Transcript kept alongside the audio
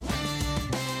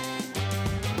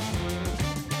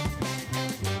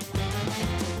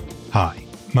Hi,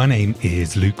 my name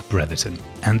is Luke Bretherton,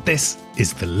 and this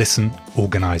is the Listen,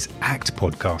 Organise, Act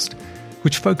podcast,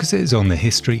 which focuses on the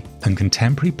history and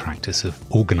contemporary practice of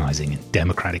organising in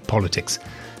democratic politics,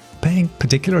 paying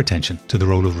particular attention to the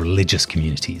role of religious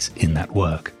communities in that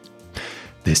work.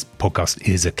 This podcast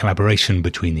is a collaboration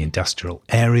between the Industrial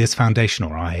Areas Foundation,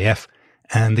 or IAF,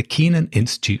 and the Keenan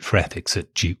Institute for Ethics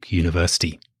at Duke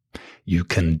University. You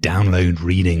can download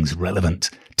readings relevant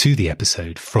to the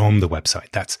episode from the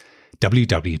website. That's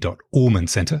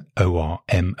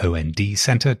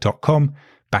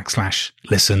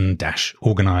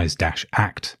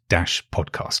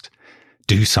www.ormondcenter.com/listen-organise-act-podcast.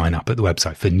 Do sign up at the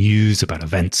website for news about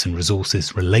events and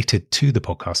resources related to the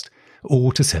podcast,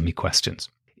 or to send me questions.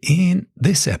 In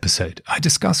this episode, I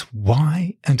discuss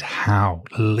why and how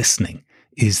listening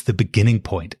is the beginning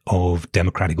point of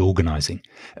democratic organising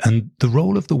and the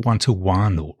role of the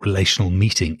one-to-one or relational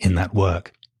meeting in that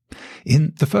work.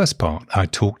 In the first part, I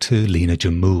talked to Lina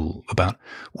Jamul about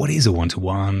what is a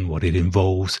one-to-one, what it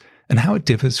involves, and how it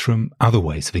differs from other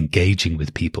ways of engaging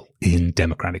with people in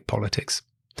democratic politics.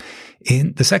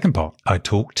 In the second part, I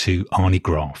talked to Arnie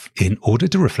Graf in order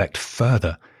to reflect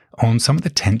further on some of the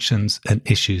tensions and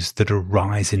issues that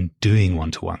arise in doing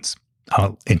one-to-ones.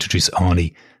 I'll introduce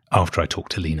Arnie after I talk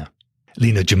to Lina.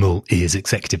 Lina Jamul is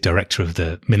Executive Director of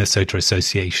the Minnesota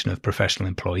Association of Professional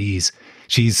Employees.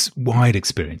 She's wide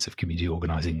experience of community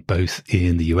organising, both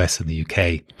in the US and the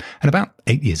UK. And about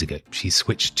 8 years ago, she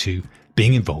switched to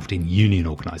being involved in union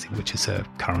organising, which is her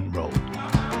current role.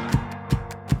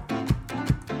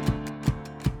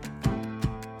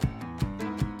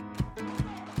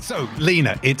 So,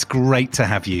 Lina, it's great to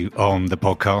have you on the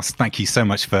podcast. Thank you so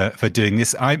much for doing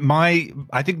this. I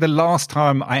think the last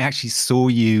time I actually saw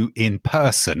you in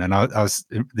person, and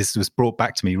this was brought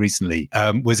back to me recently,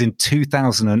 was in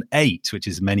 2008, which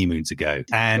is many moons ago.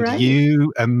 And right.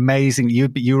 You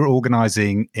were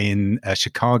organising in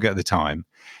Chicago at the time.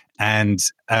 And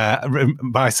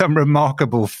by some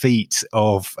remarkable feat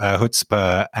of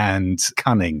chutzpah and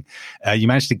cunning, you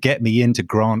managed to get me into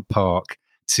Grant Park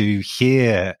to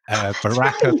hear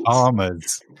Barack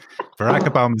Obama's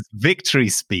victory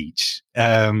speech,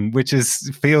 which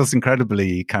feels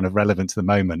incredibly kind of relevant to the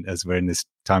moment as we're in this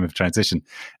time of transition.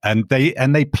 And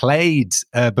they played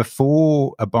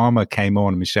before Obama came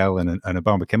on, Michelle and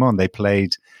Obama came on. They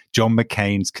played John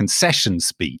McCain's concession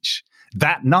speech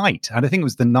that night, and I think it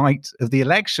was the night of the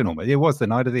election. Almost, it was the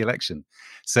night of the election.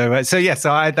 So I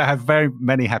have very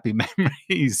many happy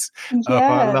memories of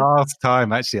our last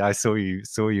time. Actually, I saw you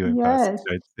in person. So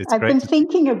it's I've great. Been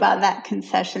thinking about that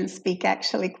concession speak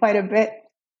actually quite a bit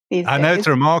these days. I know it's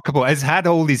remarkable. It's had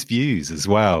all these views as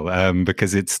well,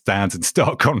 because it stands in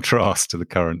stark contrast to the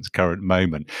current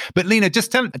moment. But Lina,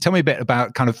 just tell me a bit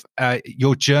about kind of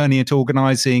your journey into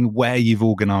organising, where you've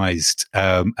organised,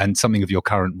 and something of your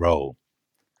current role.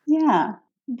 Yeah.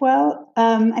 Well,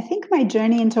 I think my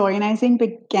journey into organizing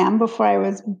began before I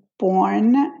was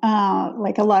born,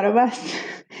 like a lot of us.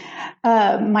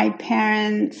 My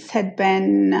parents had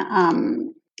been,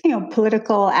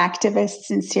 political activists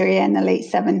in Syria in the late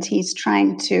 70s,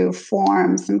 trying to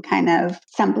form some kind of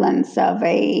semblance of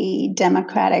a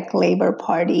democratic Labour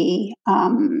Party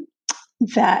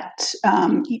that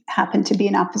happened to be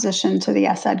in opposition to the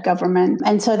Assad government.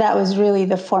 And so that was really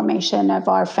the formation of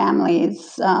our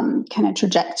family's kind of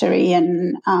trajectory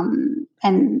and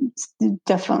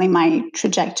definitely my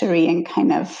trajectory and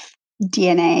kind of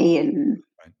DNA and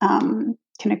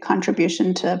kind of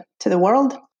contribution to the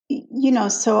world.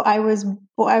 So I was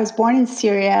born in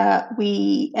Syria.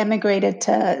 We emigrated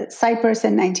to Cyprus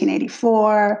in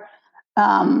 1984.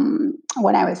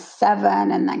 When I was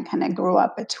 7, and then kind of grew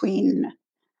up between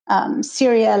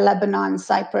Syria, Lebanon,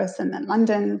 Cyprus, and then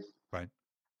London. Right.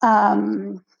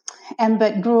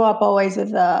 But grew up always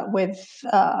with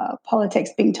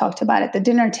politics being talked about at the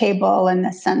dinner table, in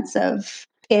the sense of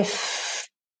if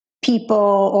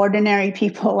ordinary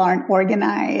people aren't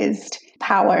organized,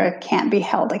 power can't be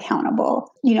held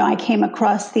accountable. I came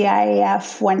across the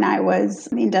IAF when I was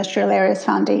the Industrial Areas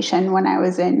Foundation, when I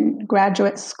was in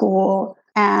graduate school,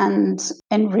 and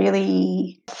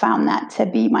really found that to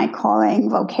be my calling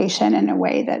vocation, in a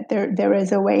way that there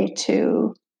is a way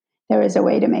to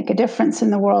make a difference in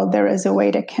the world. There is a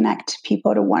way to connect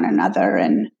people to one another,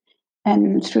 and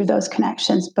through those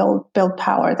connections build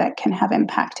power that can have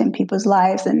impact in people's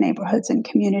lives and neighborhoods and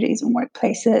communities and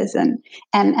workplaces and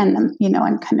kind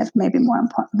of maybe more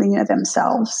importantly,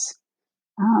 themselves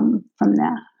from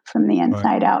from the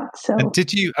inside out. So, and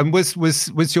did you? And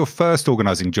was your first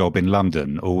organizing job in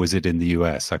London, or was it in the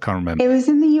US? I can't remember. It was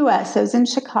in the US. It was in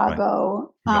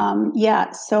Chicago.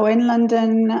 Right. So in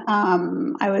London,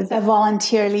 I was a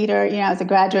volunteer leader. I was a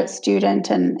graduate student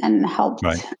and helped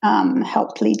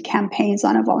helped lead campaigns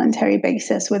on a voluntary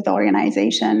basis with the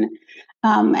organization,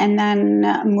 and then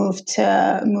moved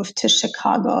to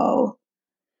Chicago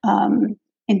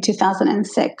in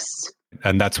 2006.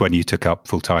 And that's when you took up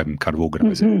full-time kind of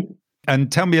organizing. Mm-hmm.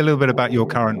 And tell me a little bit about your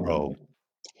current role.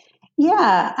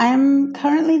 Yeah, I'm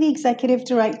currently the executive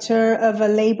director of a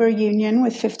labor union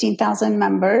with 15,000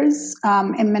 members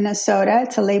in Minnesota.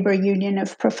 It's a labor union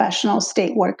of professional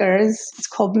state workers. It's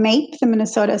called MAPE, the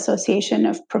Minnesota Association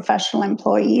of Professional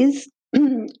Employees.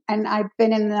 And I've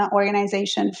been in the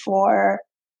organization for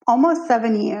almost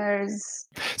 7 years.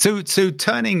 So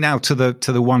turning now to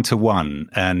the one-to-one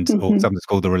and or something's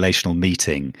called the relational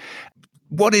meeting.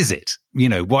 What is it?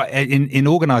 What in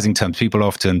organizing terms, people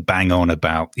often bang on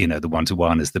about, the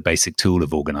one-to-one as the basic tool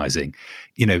of organizing.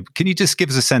 Can you just give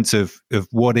us a sense of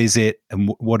what is it and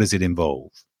what does it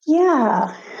involve?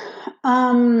 Yeah.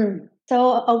 So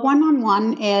a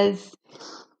one-on-one is,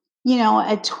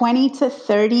 a 20 to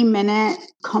 30 minute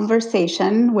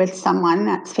conversation with someone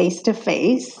that's face to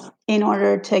face in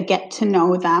order to get to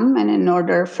know them and in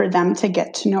order for them to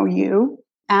get to know you.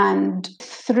 And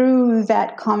through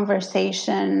that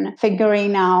conversation,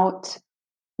 figuring out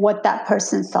what that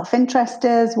person's self-interest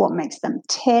is, what makes them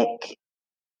tick,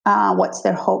 what's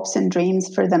their hopes and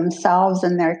dreams for themselves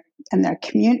and their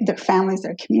families,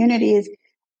 their communities,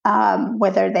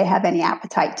 whether they have any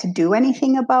appetite to do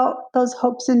anything about those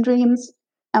hopes and dreams,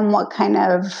 and what kind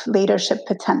of leadership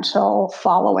potential,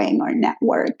 following, or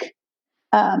network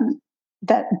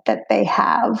that they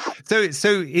have.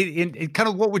 So in kind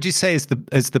of, what would you say is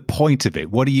the point of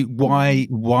it? Why?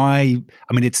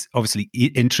 I mean, it's obviously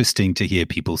interesting to hear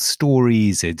people's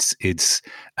stories. It's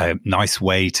a nice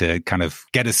way to kind of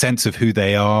get a sense of who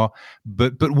they are.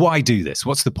 But why do this?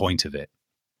 What's the point of it?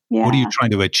 Yeah. What are you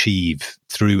trying to achieve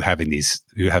through having these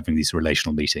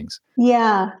relational meetings?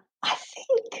 Yeah.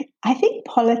 I think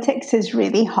politics is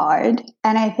really hard.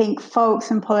 And I think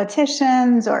folks and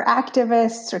politicians or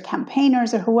activists or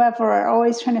campaigners or whoever are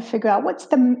always trying to figure out what's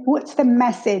the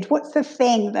message, what's the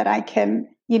thing that I can,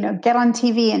 get on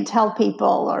TV and tell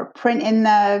people or print in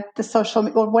the social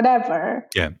or whatever.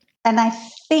 Yeah. And I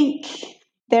think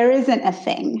there isn't a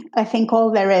thing. I think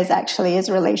all there is actually is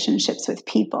relationships with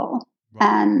people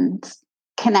and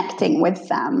connecting with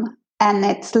them. And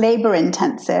it's labor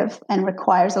intensive and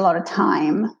requires a lot of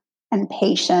time and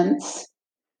patience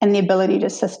and the ability to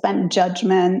suspend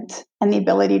judgment and the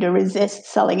ability to resist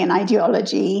selling an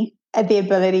ideology and the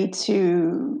ability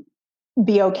to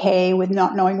be okay with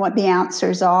not knowing what the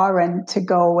answers are and to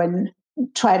go and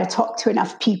try to talk to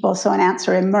enough people so an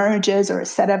answer emerges or a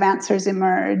set of answers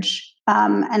emerge.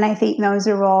 And I think those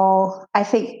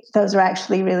are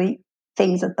actually really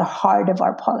things at the heart of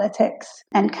our politics.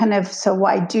 And kind of, so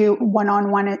why do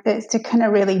one-on-one is to kind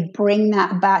of really bring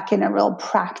that back in a real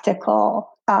practical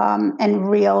and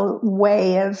real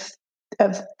way of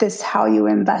this, how you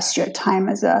invest your time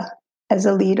as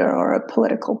a leader or a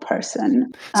political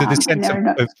person. So the sense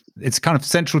of it's kind of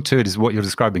central to it is what you're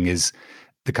describing is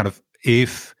the kind of,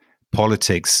 if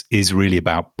politics is really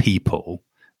about people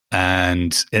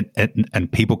and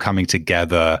people coming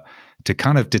together to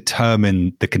kind of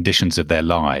determine the conditions of their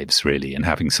lives, really, and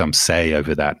having some say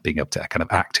over that, being able to kind of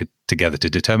act together to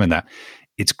determine that,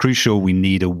 it's crucial. We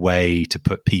need a way to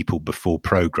put people before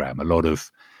program. A lot of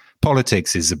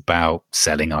politics is about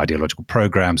selling ideological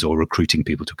programs or recruiting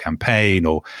people to campaign,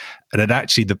 and that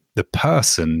actually the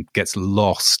person gets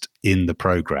lost in the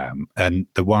program. And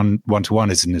the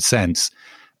one-to-one is, in a sense,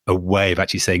 a way of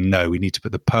actually saying, no, we need to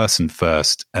put the person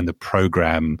first, and the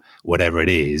program, whatever it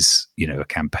is, a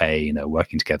campaign, or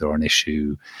working together on an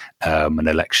issue, an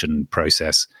election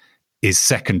process, is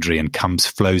secondary and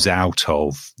flows out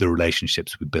of the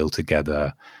relationships we build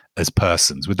together as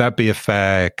persons. Would that be a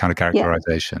fair kind of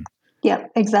characterization? Yeah,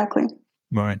 exactly.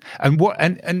 Right. And what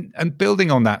and building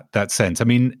on that sense, I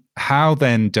mean, how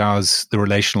then does the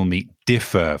relational meet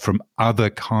differ from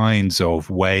other kinds of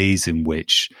ways in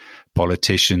which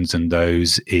politicians and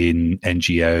those in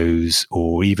NGOs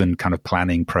or even kind of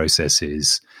planning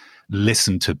processes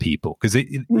listen to people? Because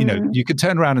you could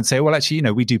turn around and say, well, actually,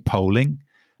 we do polling.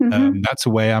 That's a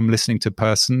way I'm listening to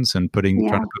persons and trying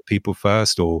to put people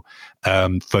first, or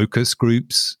focus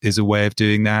groups is a way of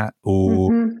doing that. Or,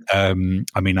 I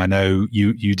mean, I know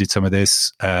you did some of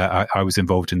this. I was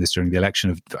involved in this during the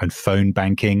election and phone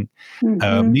banking.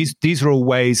 These are all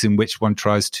ways in which one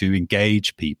tries to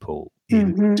engage people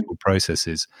in political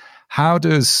processes. How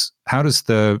does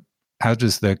the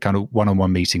kind of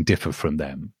one-on-one meeting differ from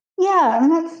them? Yeah, I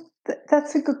mean,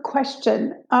 that's a good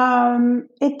question.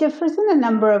 It differs in a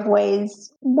number of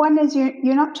ways. One is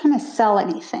you're not trying to sell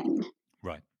anything,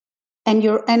 Right.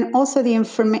 and also the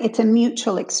information. It's a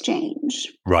mutual exchange.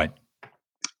 Right.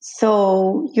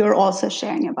 So you're also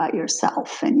sharing about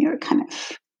yourself, and you're kind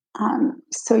of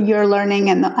so you're learning,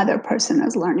 and the other person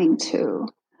is learning too.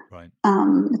 Right.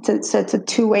 It's a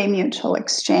two-way mutual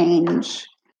exchange.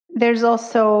 There's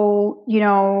also,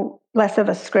 less of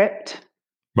a script.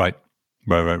 Right.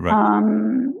 That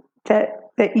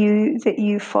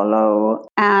you follow,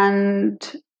 and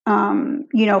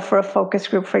for a focus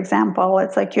group, for example,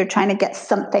 it's like you're trying to get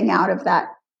something out of that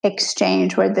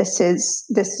exchange, where this is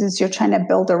you're trying to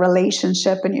build a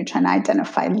relationship, and you're trying to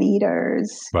identify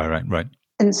leaders. Right.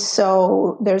 And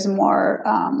so there's more.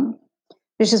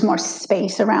 There's just more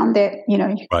space around it.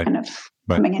 You're kind of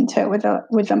coming into it with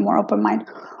a more open mind.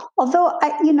 Although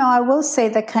I will say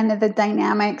that kind of the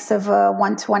dynamics of a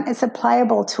one-to-one, it's a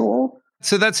pliable tool.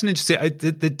 So that's an interesting.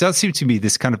 It does seem to me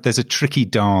there's a tricky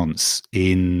dance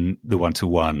in the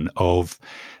one-to-one of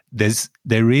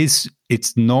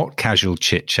it's not casual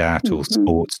chit chat or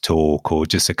sports talk or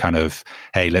just a kind of,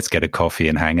 hey, let's get a coffee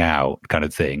and hang out kind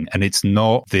of thing, and it's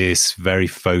not this very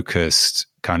focused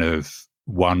kind of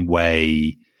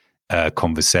one-way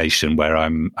conversation where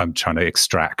I'm trying to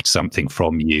extract something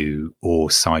from you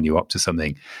or sign you up to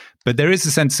something. But there is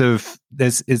a sense of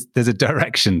there's a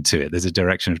direction to it. There's a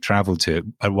direction of travel to it,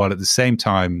 and while at the same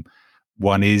time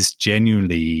one is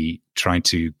genuinely trying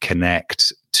to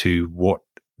connect to what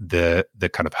the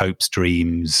kind of hopes,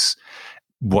 dreams,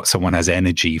 what someone has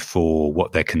energy for,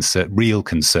 what their real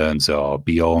concerns are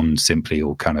beyond simply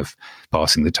all kind of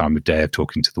passing the time of day of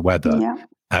talking to the weather. Yeah.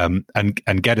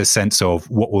 And get a sense of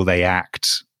what will they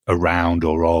act around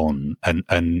or on,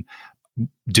 and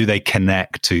do they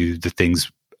connect to the things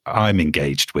I'm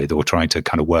engaged with or trying to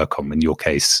kind of work on, in your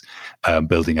case,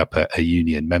 building up a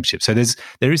union membership. So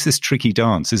there is this tricky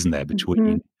dance, isn't there,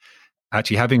 between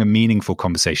actually having a meaningful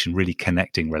conversation, really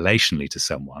connecting relationally to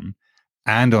someone,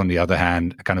 and on the other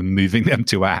hand, kind of moving them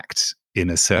to act in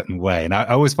a certain way. And I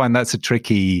always find that's a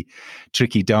tricky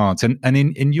dance. And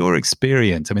in your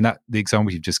experience, I mean, the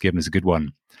example you've just given is a good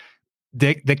one.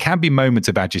 There can be moments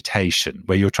of agitation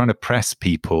where you're trying to press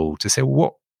people to say,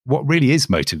 well, what really is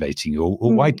motivating you,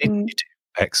 or why didn't you do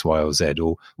X, Y, or Z,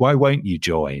 or why won't you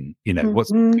join?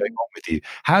 What's going on with you?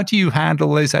 How do you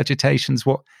handle those agitations?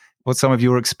 What's some of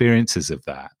your experiences of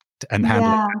that and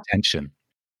handling that tension?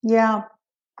 Yeah.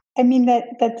 I mean,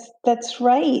 that's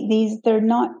right.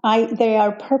 They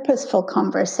are purposeful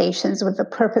conversations with the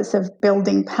purpose of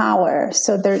building power.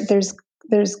 So there's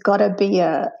got to be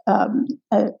a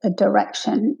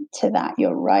direction to that.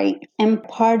 You're right. And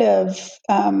part of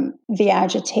the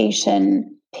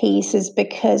agitation piece is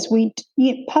because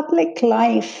public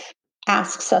life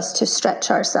asks us to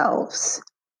stretch ourselves,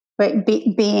 right?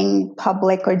 Being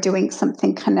public or doing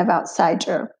something kind of outside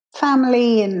your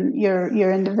family and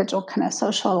your individual kind of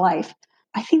social life.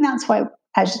 I think that's why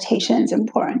agitation is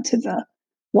important to the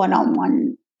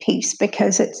one-on-one piece,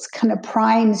 because it's kind of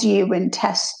primes you and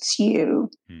tests you,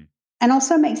 and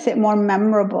also makes it more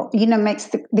memorable, makes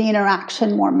the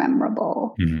interaction more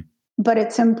memorable. But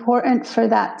it's important for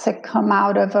that to come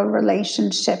out of a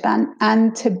relationship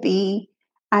and to be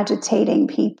agitating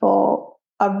people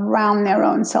around their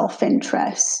own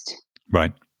self-interest.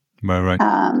 Right.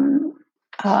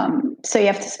 So you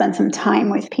have to spend some time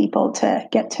with people to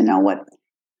get to know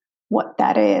what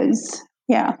that is.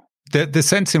 Yeah. The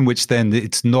sense in which then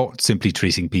it's not simply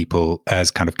treating people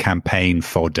as kind of campaign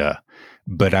fodder,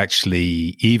 but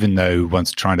actually, even though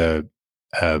one's trying to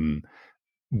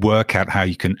work out how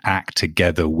you can act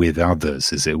together with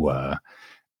others, as it were,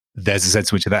 there's a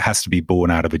sense in which that has to be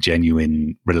born out of a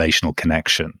genuine relational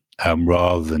connection.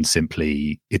 Rather than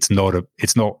simply, it's too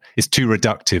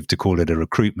reductive to call it a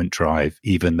recruitment drive,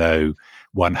 even though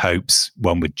one hopes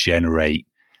one would generate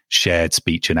shared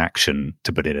speech and action,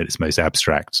 to put it at its most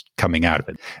abstract, coming out of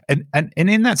it. And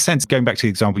in that sense, going back to the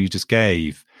example you just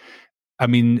gave, I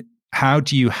mean, how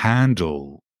do you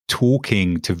handle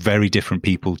talking to very different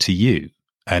people to you?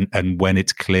 And when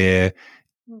it's clear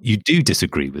you do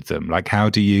disagree with them, like how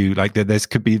do you, like there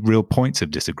could be real points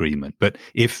of disagreement, but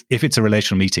if it's a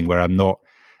relational meeting where I'm not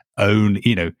I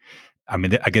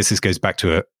mean, I guess this goes back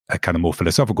to a kind of more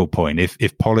philosophical point.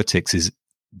 If politics is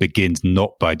begins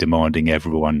not by demanding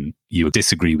everyone you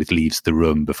disagree with leaves the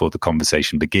room before the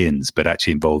conversation begins, but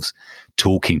actually involves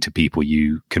talking to people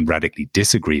you can radically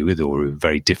disagree with or are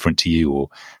very different to you or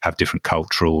have different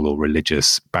cultural or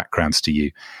religious backgrounds to you.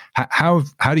 How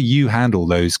do you handle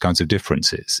those kinds of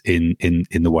differences in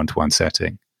the one-to-one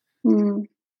setting?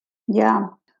 Yeah.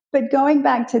 But going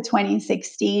back to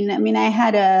 2016, I mean, I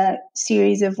had a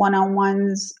series of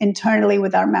one-on-ones internally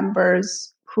with our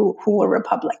members who were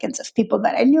Republicans, of people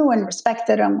that I knew and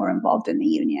respected and were involved in the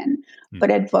union, but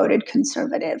had voted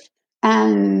conservative,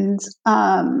 and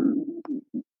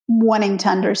wanting to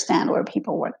understand where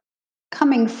people were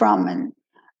coming from.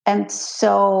 And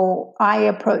so I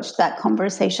approached that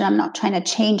conversation. I'm not trying to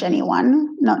change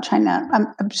anyone,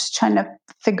 I'm just trying to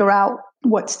figure out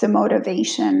what's the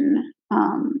motivation,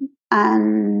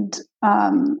 and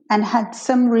had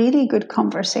some really good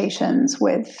conversations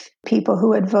with people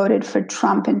who had voted for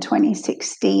Trump in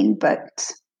 2016.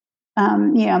 But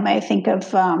I think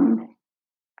of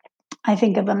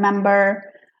a member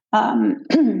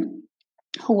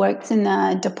who works in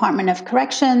the Department of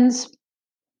Corrections,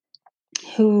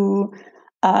 who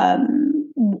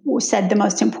said the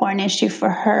most important issue for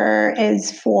her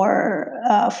is for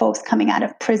folks coming out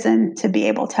of prison to be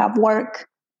able to have work.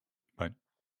 Right.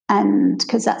 And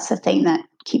because that's the thing that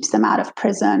keeps them out of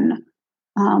prison.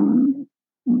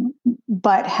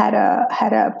 But had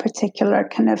a particular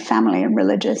kind of family and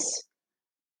religious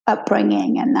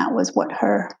upbringing, and that was what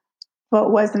her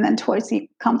vote was. And then towards the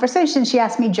conversation, she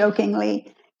asked me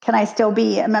jokingly, "Can I still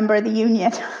be a member of the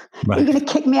union? Right. Are you going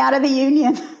to kick me out of the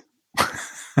union?"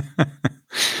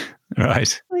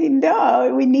 Right.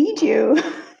 No, we need you.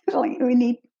 We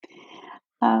need.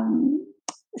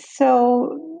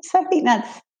 So I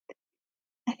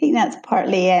think that's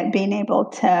partly it, being able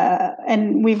to,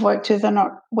 and we've worked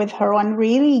with her on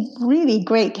really, really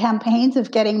great campaigns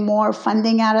of getting more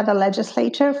funding out of the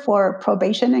legislature for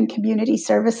probation and community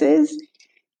services,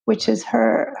 which is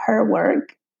her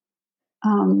work.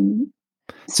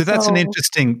 So that's an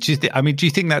interesting. Do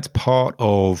you think that's part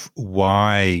of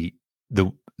why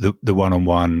the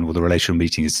one-on-one or the relational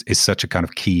meeting is such a kind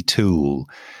of key tool?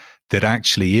 That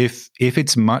actually, if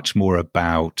it's much more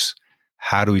about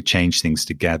how do we change things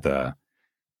together,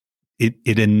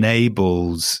 it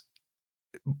enables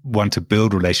one to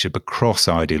build a relationship across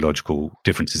ideological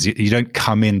differences. You don't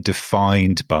come in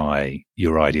defined by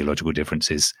your ideological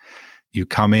differences. You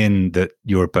come in that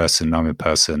you're a person, I'm a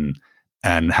person,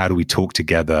 and how do we talk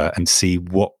together and see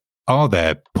what are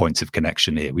there points of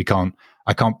connection here?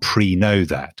 I can't pre-know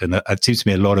that. And it seems to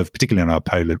me a lot of, particularly in our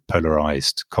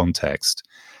polarized context,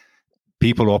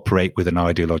 people operate with an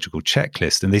ideological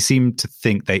checklist, and they seem to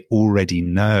think they already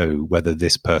know whether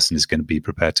this person is going to be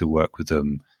prepared to work with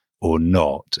them or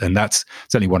not. And that's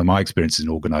certainly one of my experiences in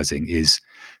organizing is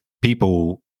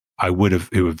people who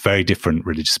have very different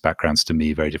religious backgrounds to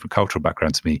me, very different cultural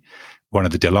backgrounds to me. One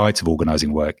of the delights of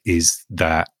organizing work is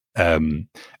that,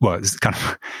 it's kind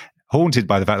of haunted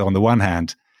by the fact that on the one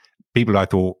hand, people I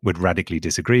thought would radically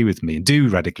disagree with me and do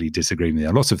radically disagree with me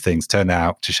on lots of things turn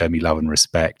out to show me love and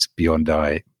respect beyond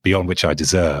which I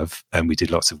deserve. And we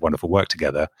did lots of wonderful work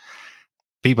together.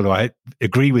 People who I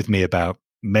agree with me about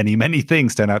many, many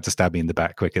things turn out to stab me in the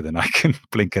back quicker than I can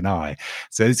blink an eye.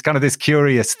 So it's kind of this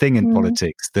curious thing in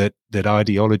politics that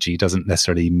ideology doesn't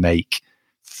necessarily make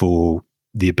for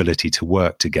the ability to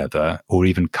work together, or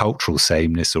even cultural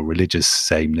sameness or religious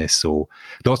sameness, or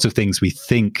lots of things we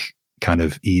think kind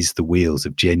of ease the wheels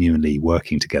of genuinely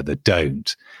working together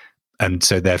don't. And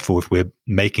so therefore, if we're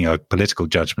making our political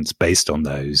judgments based on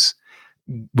those,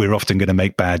 we're often going to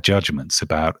make bad judgments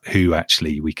about who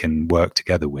actually we can work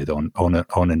together with on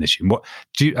an issue. What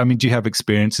do you have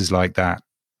experiences like that?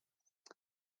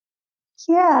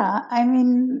 Yeah, I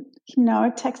mean,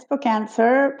 textbook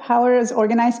answer: power is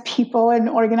organized people and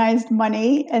organized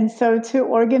money. And so to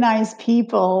organize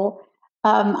people,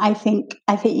 I think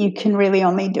you can really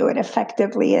only do it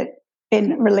effectively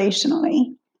in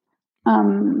relationally.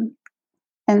 And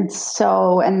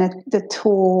the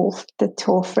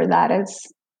tool for that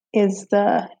is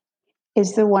the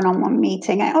one-on-one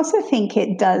meeting. I also think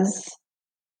it does,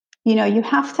 you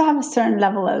have to have a certain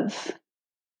level of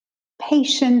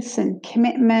patience and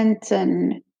commitment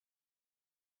and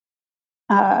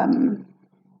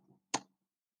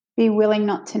be willing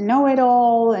not to know it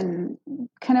all, and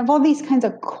kind of all these kinds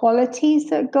of qualities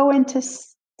that go into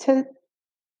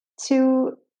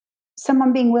to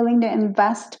someone being willing to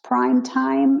invest prime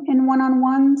time in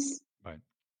one-on-ones, right,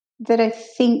 that I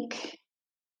think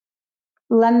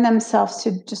lend themselves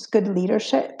to just good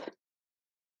leadership.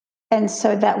 And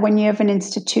so that when you have an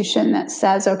institution that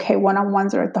says, okay,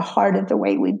 one-on-ones are at the heart of the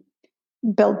way we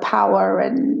build power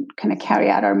and kind of carry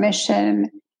out our mission.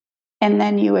 And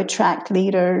then you attract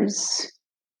leaders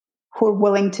who are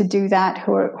willing to do that,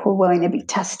 who are willing to be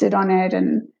tested on it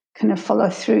and kind of follow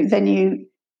through. Then you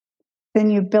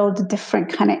build a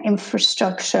different kind of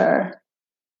infrastructure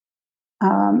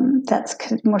that's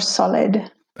more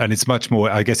solid. And it's much more,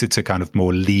 I guess it's a kind of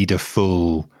more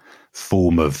leaderful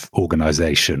form of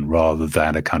organization rather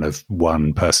than a kind of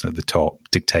one person at the top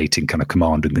dictating kind of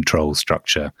command and control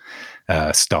structure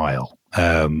style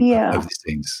of these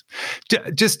things.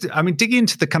 Just, I mean, digging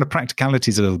into the kind of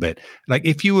practicalities a little bit. Like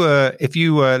if you were,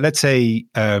 let's say,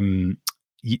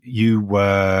 you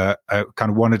were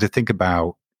kind of wanted to think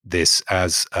about this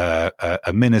as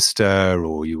a minister,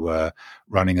 or you were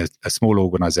running a small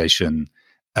organization,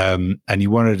 and you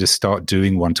wanted to start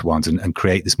doing one-to-ones and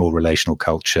create this more relational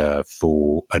culture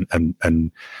for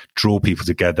and draw people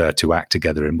together to act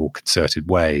together in more concerted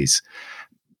ways.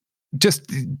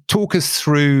 Just talk us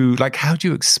through, like, how do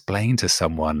you explain to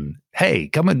someone, hey,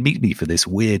 come and meet me for this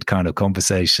weird kind of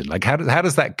conversation? Like, how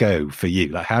does that go for you?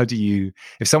 Like, how do you,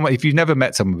 if you've never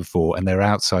met someone before and they're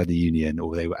outside the union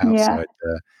or they were outside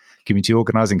the community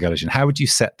organizing coalition, how would you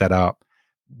set that up?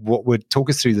 What would talk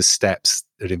us through the steps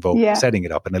that involve setting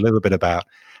it up, and a little bit about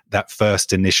that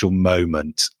first initial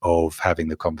moment of having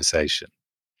the conversation?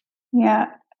 Yeah.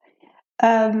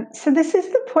 So this is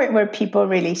the point where people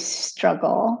really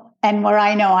struggle, and where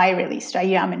I know I really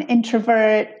struggle. I'm an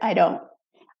introvert. I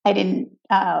didn't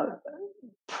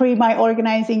pre my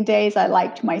organizing days. I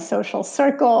liked my social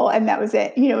circle, and that was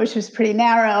it. Which was pretty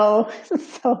narrow.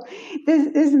 So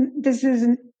this is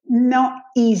not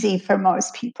easy for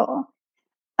most people.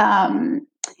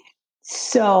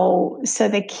 So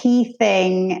the key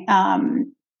thing,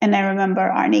 and I remember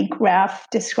Arnie Graff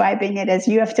describing it as,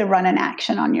 you have to run an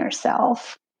action on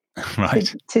yourself,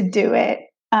 right, to do it.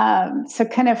 So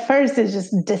kind of first is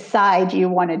just decide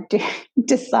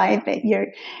decide that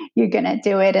you're going to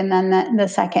do it. And then the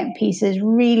second piece is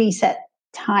really set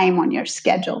time on your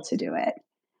schedule to do it.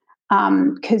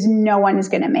 Because no one is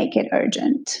going to make it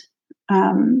urgent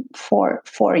for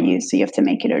you. So you have to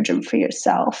make it urgent for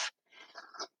yourself.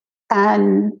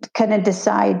 And kind of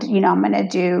decide, I'm going to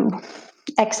do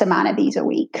X amount of these a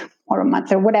week or a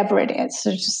month or whatever it is.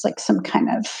 So just like some kind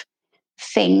of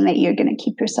thing that you're going to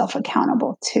keep yourself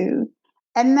accountable to.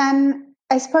 And then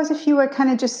I suppose if you were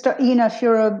kind of just, if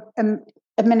you're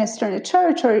a minister in a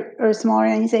church or a small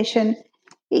organization,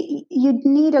 you'd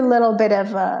need a little bit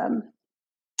of a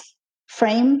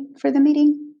frame for the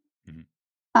meeting.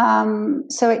 Mm-hmm.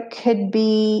 So it could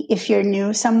be, if you're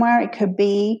new somewhere, it could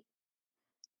be,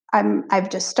 I've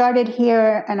just started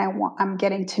here and I'm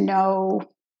getting to know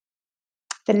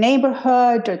the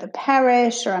neighborhood or the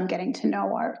parish, or I'm getting to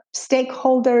know our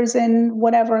stakeholders in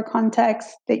whatever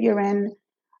context that you're in.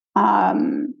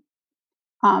 Tell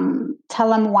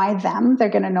them why them. They're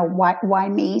going to know why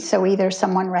me. So either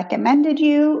someone recommended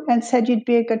you and said you'd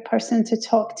be a good person to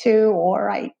talk to,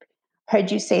 or I heard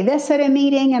you say this at a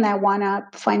meeting and I want to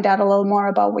find out a little more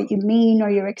about what you mean or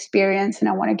your experience, and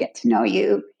I want to get to know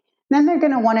you. Then they're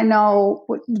going to want to know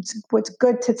what's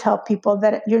good to tell people,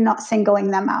 that you're not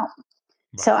singling them out.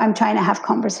 Right. So I'm trying to have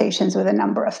conversations with a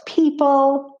number of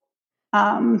people.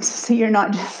 So you're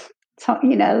not just,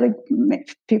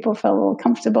 make people feel a little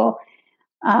comfortable.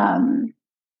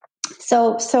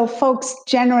 So folks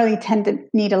generally tend to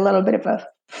need a little bit of a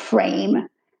frame,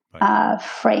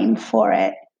 frame for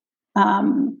it.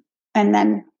 And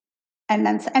then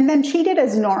treat it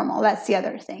as normal. That's the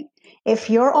other thing.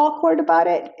 If you're awkward about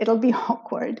it, it'll be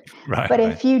awkward. Right, but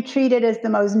if you treat it as the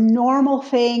most normal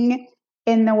thing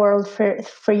in the world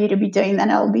for you to be doing,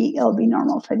 then it'll be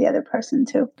normal for the other person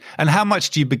too. And how much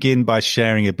do you begin by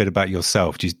sharing a bit about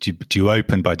yourself? Do you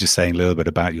open by just saying a little bit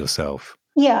about yourself?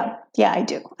 Yeah, I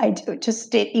do.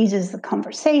 Just, it eases the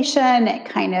conversation. It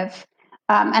kind of,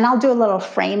 and I'll do a little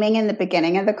framing in the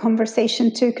beginning of the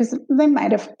conversation too, because they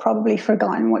might have probably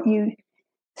forgotten what you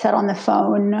said on the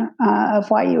phone of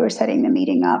why you were setting the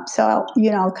meeting up. So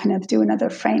I'll kind of do another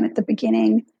frame at the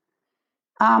beginning.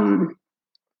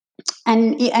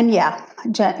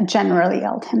 Generally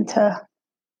I'll tend to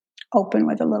open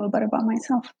with a little bit about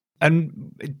myself.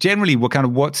 And generally, what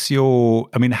are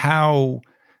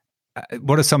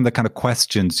some of the kind of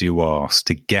questions you ask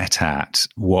to get at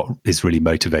what is really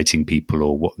motivating people,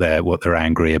 or what they're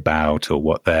angry about, or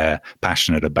what they're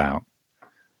passionate about?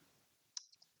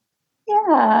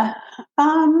 Yeah.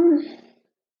 I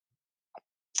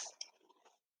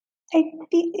think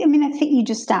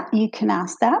you can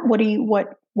ask that.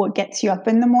 What gets you up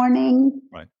in the morning?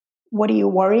 Right. What do you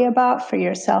worry about for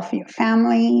yourself or your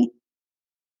family?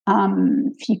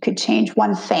 If you could change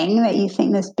one thing that you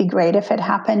think this would be great if it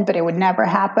happened, but it would never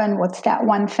happen, what's that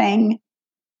one thing?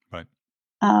 Right.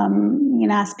 You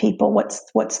can ask people,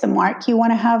 what's the mark you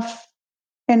want to have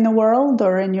in the world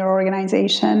or in your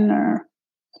organization? Or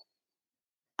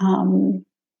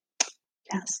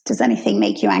yes, does anything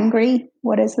make you angry?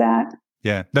 What is that?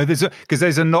 Yeah, no, because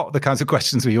those are not the kinds of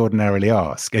questions we ordinarily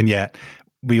ask, and yet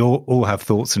we all have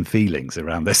thoughts and feelings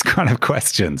around this kind of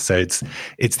question. So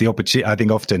it's the opportunity. I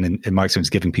think often in my experience,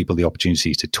 giving people the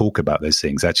opportunity to talk about those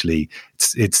things. Actually,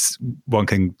 it's one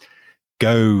can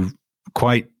go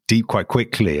quite deep quite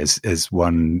quickly as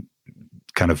one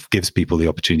kind of gives people the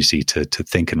opportunity to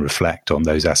think and reflect on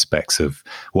those aspects of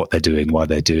what they're doing, why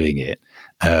they're doing it.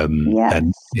 Yes.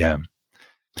 And yeah,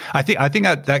 I think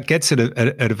that gets at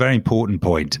a very important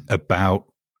point about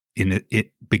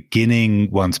it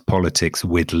beginning one's politics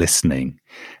with listening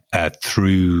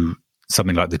through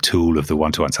something like the tool of the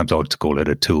one-to-one. Sometimes odd to call it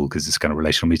a tool because it's kind of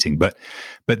relational meeting, but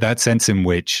that sense in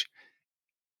which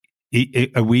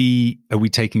are we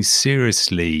taking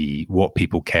seriously what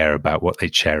people care about, what they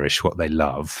cherish, what they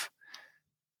love,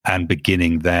 and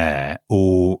beginning there,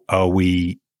 or are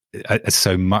we, as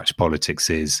so much politics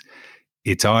is,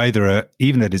 it's either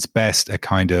even at its best a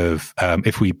kind of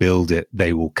if we build it,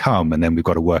 they will come, and then we've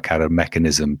got to work out a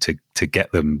mechanism to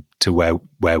get them to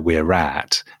where we're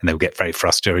at, and they'll get very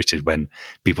frustrated when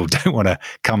people don't want to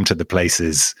come to the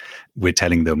places we're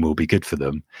telling them will be good for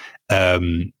them.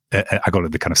 I call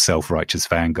it the kind of self-righteous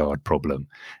vanguard problem,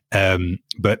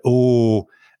 it's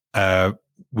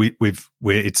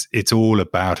all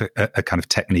about a kind of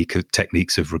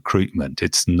techniques of recruitment.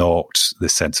 It's not the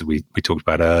sense that we talked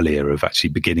about earlier of actually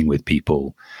beginning with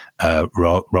people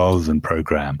rather than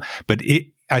program. But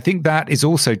I think that is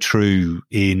also true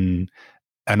and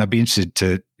I'd be interested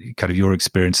to kind of your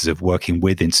experiences of working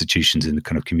with institutions in the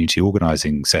kind of community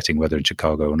organizing setting, whether in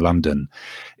Chicago and London.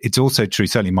 It's also true,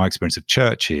 certainly my experience of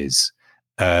churches,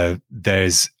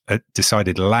 there's a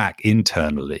decided lack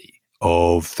internally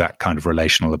of that kind of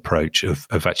relational approach of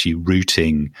actually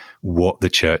rooting what the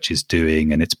church is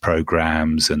doing and its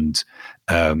programs and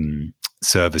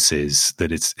services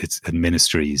that it's and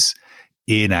ministries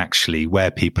in actually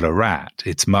where people are at.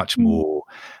 It's much more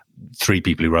 3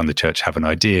 people who run the church have an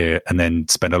idea and then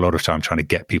spend a lot of time trying to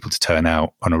get people to turn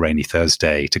out on a rainy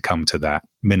Thursday to come to that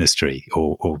ministry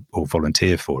or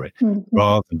volunteer for it,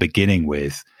 rather than beginning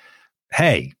with,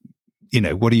 hey,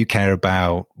 what do you care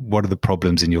about? What are the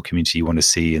problems in your community you want to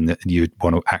see and that you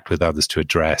want to act with others to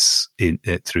address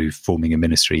through forming a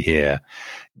ministry here?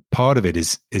 Part of it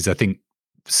is I think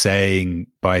saying,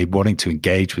 by wanting to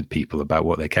engage with people about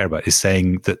what they care about, is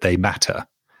saying that they matter,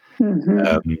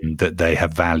 that they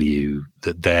have value,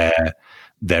 that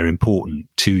they're important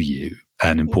to you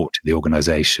and important to the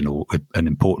organization or an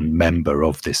important member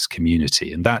of this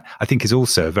community. And that, I think, is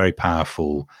also a very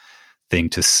powerful thing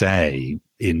to say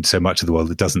in so much of the world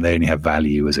that doesn't only have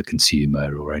value as a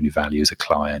consumer or only value as a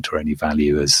client or only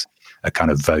value as a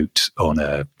kind of vote on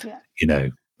or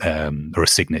a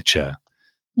signature.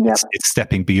 Yep. It's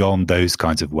stepping beyond those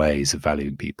kinds of ways of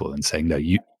valuing people and saying, no,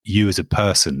 you as a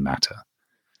person matter.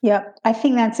 Yep. I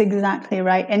think that's exactly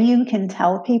right. And you can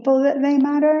tell people that they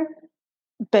matter,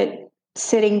 but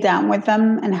sitting down with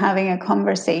them and having a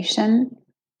conversation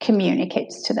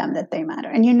communicates to them that they matter.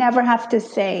 And you never have to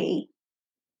say,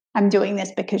 I'm doing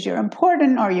this because you're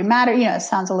important or you matter. It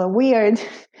sounds a little weird,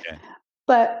 yeah.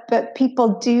 but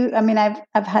people do. I mean, I've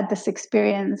had this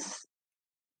experience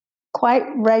quite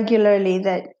regularly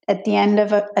that at the end of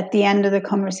the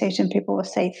conversation, people will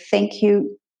say, "Thank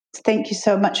you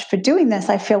so much for doing this.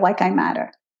 I feel like I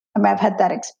matter." I mean, I've had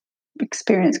that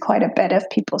experience quite a bit of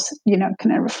people,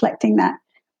 kind of reflecting that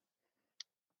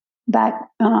back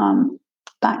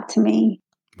to me.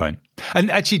 Right.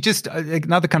 And actually, just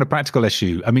another kind of practical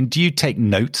issue. I mean, do you take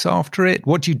notes after it?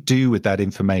 What do you do with that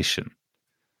information?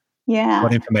 Yeah.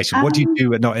 What information? What do you do?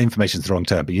 Not information is the wrong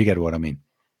term, but you get what I mean.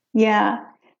 Yeah.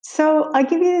 So I'll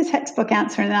give you the textbook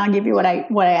answer, and then I'll give you what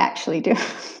I actually do.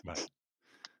 Right.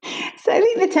 So I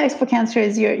think the textbook answer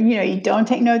is you don't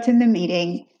take notes in the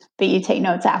meeting, but you take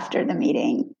notes after the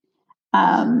meeting.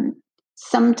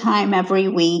 Sometime every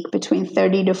week, between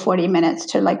 30 to 40 minutes,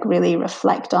 to really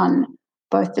reflect on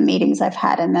both the meetings I've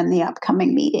had and then the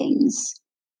upcoming meetings.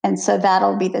 And so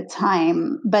that'll be the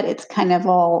time, but it's kind of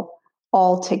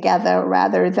all together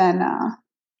rather than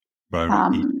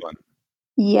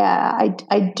yeah, I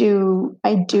do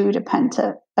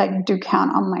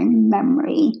count on my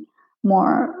memory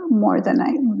more than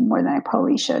I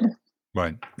probably should.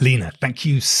 Right. Lena, thank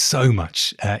you so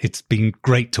much. It's been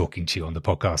great talking to you on the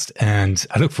podcast, and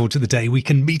I look forward to the day we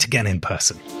can meet again in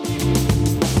person.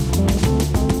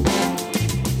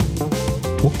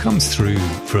 What comes through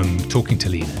from talking to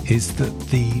Lena is that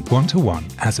the one-to-one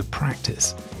as a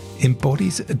practice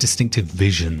embodies a distinctive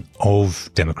vision of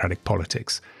democratic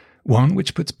politics, one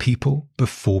which puts people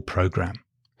before program.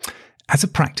 As a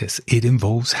practice, it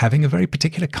involves having a very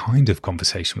particular kind of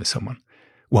conversation with someone,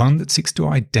 one that seeks to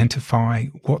identify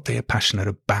what they are passionate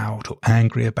about or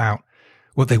angry about,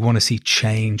 what they want to see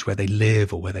change where they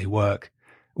live or where they work,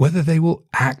 whether they will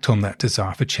act on that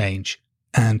desire for change,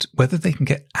 and whether they can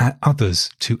get others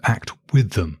to act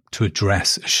with them to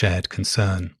address a shared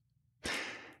concern.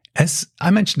 As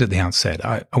I mentioned at the outset,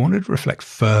 I wanted to reflect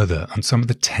further on some of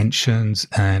the tensions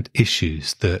and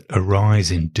issues that arise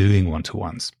in doing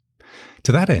one-to-ones.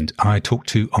 To that end, I talked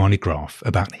to Arnie Graf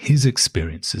about his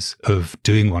experiences of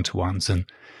doing one-to-ones and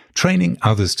training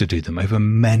others to do them over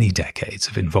many decades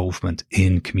of involvement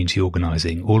in community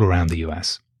organizing all around the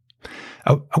US.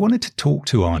 I wanted to talk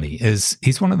to Arnie as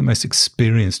he's one of the most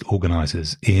experienced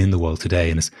organizers in the world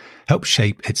today and has helped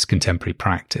shape its contemporary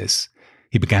practice.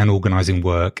 He began organizing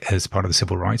work as part of the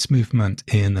civil rights movement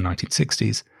in the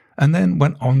 1960s and then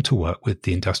went on to work with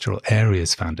the Industrial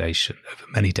Areas Foundation over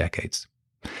many decades.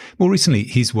 More recently,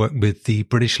 he's worked with the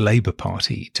British Labour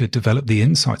Party to develop the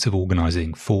insights of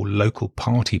organising for local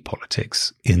party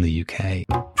politics in the UK.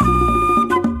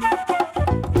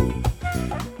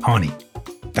 Arnie,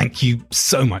 thank you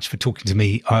so much for talking to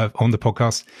me on the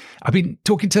podcast. I've been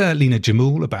talking to Lena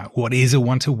Jamul about what is a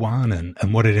one-to-one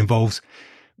and what it involves.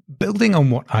 Building on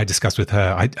what I discussed with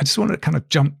her, I just wanted to kind of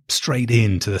jump straight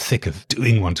into the thick of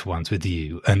doing one-to-ones with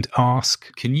you and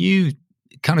ask, can you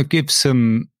kind of give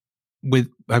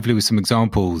hopefully with some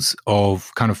examples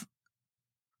of kind of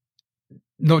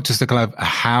not just a kind of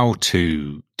how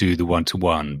to do the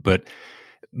one-to-one, but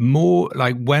more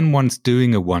like when one's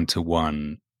doing a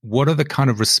one-to-one, what are the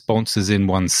kind of responses in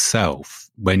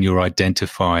oneself when you're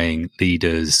identifying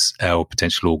leaders or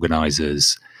potential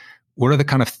organizers? What are the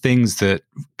kind of things that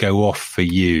go off for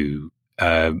you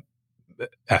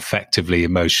affectively,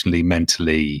 emotionally,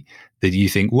 mentally, that you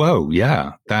think, whoa,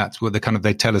 yeah, that's what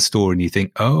they tell a story and you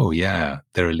think, oh yeah,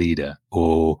 they're a leader,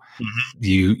 or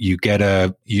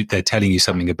they're telling you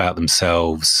something about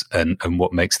themselves and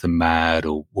what makes them mad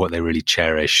or what they really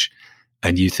cherish.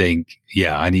 And you think,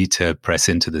 yeah, I need to press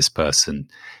into this person,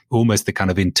 almost the kind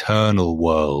of internal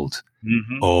world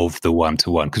of the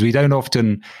one-to-one. Because we don't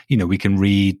often, we can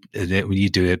read it when you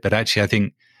do it, but actually I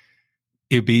think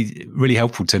it'd be really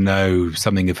helpful to know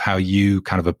something of how you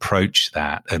kind of approach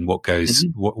that and what goes,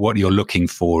 what you're looking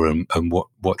for and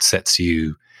what sets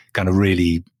you kind of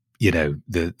really,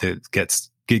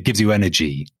 gives you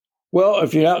energy. Well,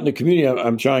 if you're out in the community,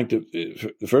 I'm trying to,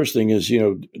 the first thing is,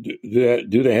 do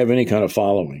they have any kind of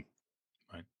following?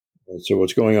 Right. So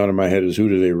what's going on in my head is, who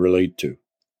do they relate to?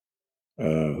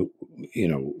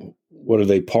 What are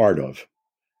they part of?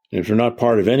 And if they're not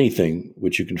part of anything,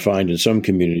 which you can find in some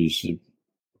communities,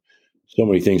 so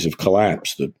many things have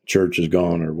collapsed, the church is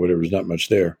gone or whatever, there's not much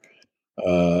there.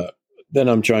 Then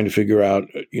I'm trying to figure out,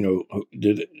 do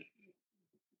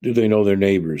they know their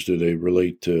neighbors? Do they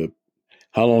relate to,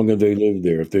 how long have they lived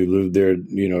there? If they lived there,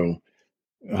 do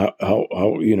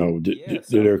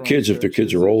their kids, if their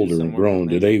kids are older and grown,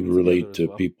 do they relate to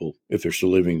people if they're still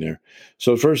living there?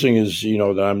 So the first thing is,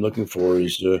 that I'm looking for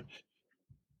is, are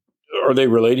they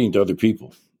relating to other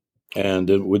people? And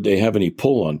would they have any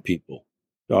pull on people?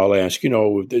 I'll ask,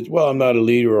 well, I'm not a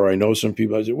leader or I know some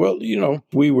people. I say, well, you're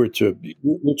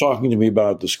talking to me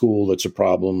about the school that's a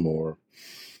problem or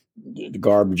the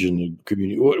garbage in the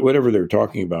community, whatever they're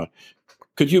talking about.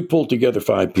 Could you pull together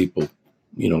 5 people,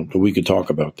 that we could talk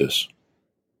about this?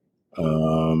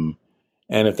 And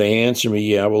if they answer me,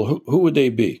 yeah, well, who would they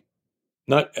be?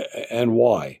 And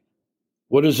why?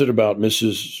 What is it about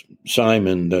Mrs.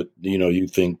 Simon that, you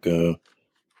think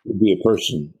would be a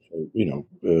person,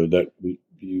 that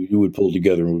you would pull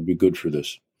together and would be good for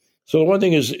this? So the one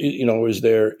thing is, is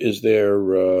there,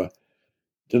 do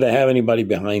they have anybody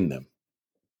behind them?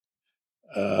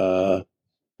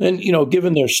 Then,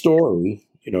 given their story,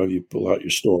 if you pull out your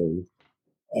story,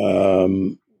 or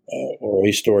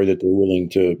a story that they're willing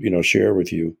to, share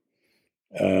with you,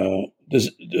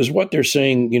 does what they're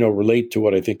saying, relate to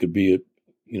what I think could be a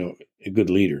good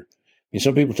leader? I mean,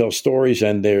 some people tell stories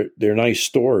and they're nice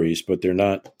stories, but they're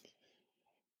not,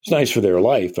 it's nice for their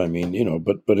life. I mean,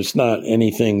 but it's not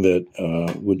anything that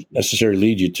would necessarily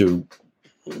lead you to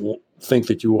think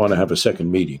that you want to have a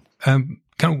second meeting.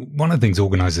 Kind of one of the things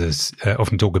organizers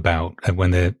often talk about when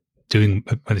they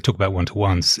talk about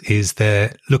one-to-ones is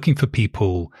they're looking for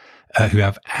people who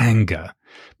have anger.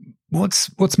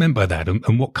 What's meant by that,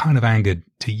 and what kind of anger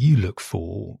do you look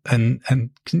for? And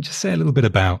can you just say a little bit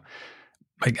about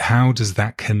Like, how does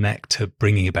that connect to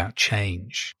bringing about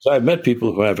change? So I've met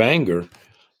people who have anger,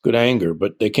 good anger,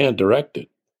 but they can't direct it.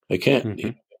 They can't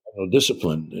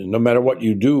discipline. And no matter what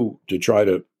you do to try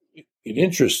to, it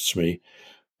interests me.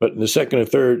 But in the second or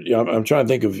third, I'm trying to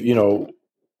think of,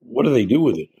 what do they do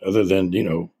with it other than,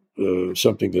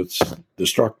 something that's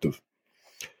destructive.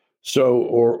 So,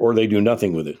 or they do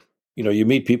nothing with it. You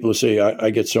meet people who say, I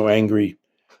get so angry.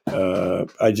 I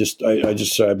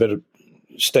better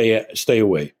stay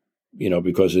away,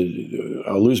 because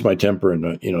I'll lose my temper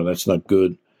and, that's not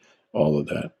good, all of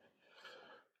that.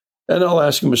 And I'll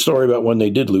ask them a story about when they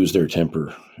did lose their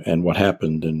temper and what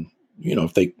happened. And,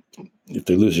 if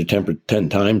they lose their temper 10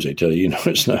 times, they tell you,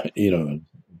 it's not,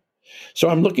 So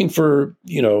I'm looking for,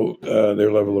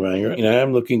 their level of anger. And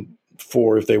I'm looking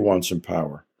for if they want some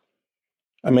power.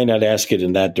 I may not ask it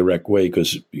in that direct way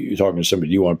because you're talking to somebody,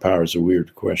 do you want power? It's a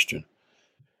weird question.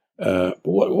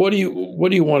 What do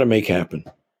you want to make happen?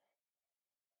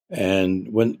 And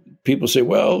when people say,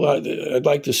 well, I'd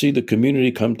like to see the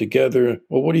community come together.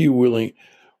 Well, what are you willing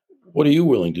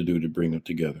to do to bring them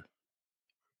together?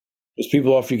 Because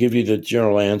people often give you the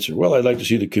general answer. Well, I'd like to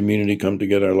see the community come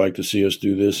together. I'd like to see us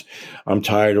do this. I'm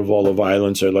tired of all the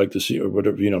violence. I'd like to see, or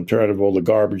whatever, I'm tired of all the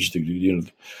garbage.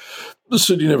 The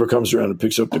city never comes around and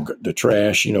picks up the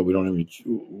trash. We don't have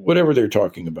whatever they're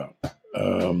talking about.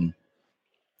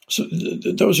 So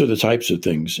those are the types of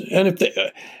things.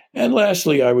 And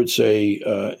lastly, I would say,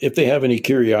 if they have any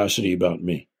curiosity about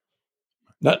me,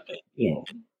 not,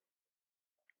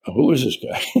 who is this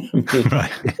guy?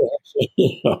 Right.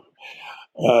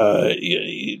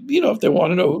 If they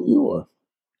want to know who you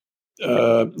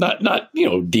are, not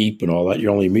deep and all that.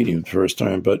 You're only meeting them the first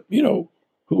time, but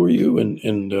who are you?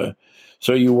 And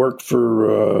so you work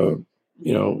for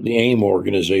the AIM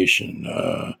organization.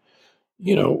 What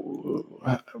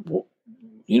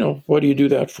do you do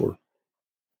that for?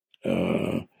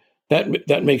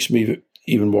 That makes me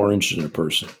even more interested in a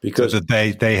person because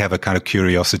they have a kind of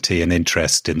curiosity and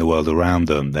interest in the world around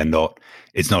them.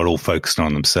 It's not all focused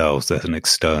on themselves. There's an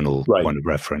external point of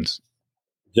reference.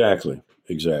 Exactly.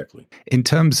 In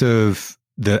terms of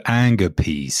the anger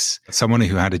piece, someone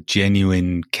who had a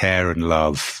genuine care and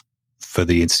love for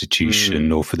the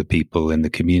institution or for the people in the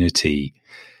community,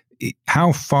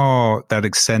 how far that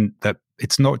extent that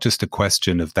it's not just a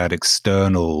question of that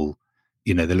external,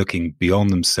 they're looking beyond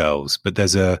themselves, but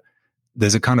there's a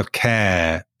kind of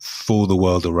care for the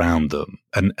world around them.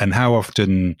 And how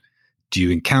often do you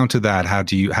encounter that? How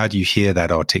do you hear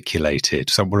that articulated?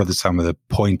 So what are some of the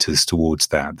pointers towards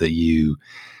that you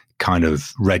kind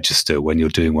of register when you're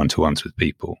doing one-to-ones with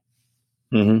people?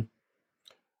 Mm-hmm.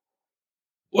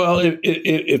 Well,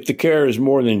 if the care is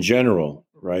more than general,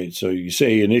 right? So you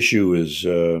say an issue is,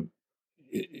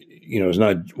 is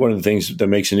not one of the things that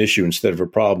makes an issue instead of a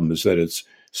problem is that it's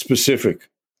specific,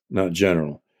 not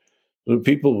general. So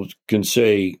people can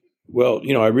say, well,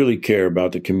 I really care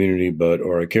about the community,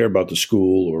 or I care about the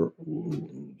school or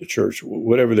the church,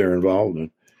 whatever they're involved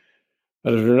in.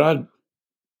 But if they're not,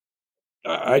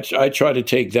 I try to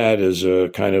take that as a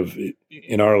kind of,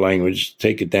 in our language,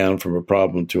 take it down from a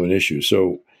problem to an issue.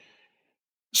 So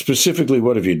specifically,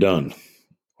 what have you done?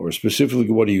 Or specifically,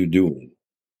 what are you doing?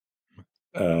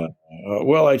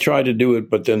 Well, I tried to do it,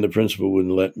 but then the principal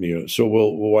wouldn't let me. So,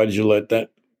 well, why'd you let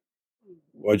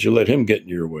him get in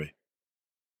your way?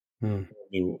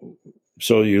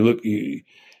 So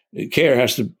care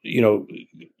has to,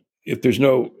 if there's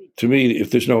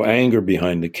no anger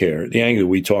behind the care, the anger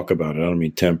we talk about, I don't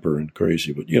mean temper and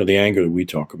crazy, but, the anger that we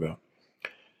talk about,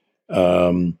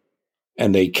 and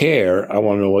they care, I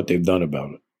want to know what they've done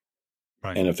about it.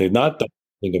 Right. And if they've not done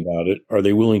anything about it, are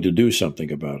they willing to do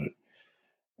something about it?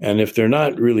 And if they're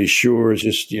not really sure, it's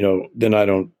just, then I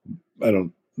don't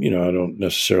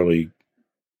necessarily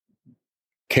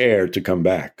care to come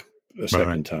back a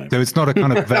second time. So it's not a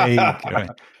kind of vague,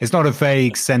 it's not a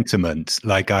vague sentiment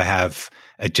like I have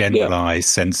a generalized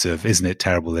sense of, isn't it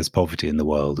terrible there's poverty in the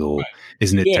world, or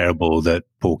isn't it terrible that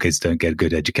poor kids don't get a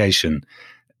good education?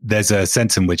 There's a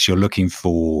sense in which you're looking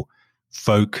for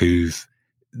folk there's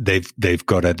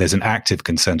an active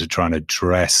concern to try and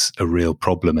address a real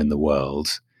problem in the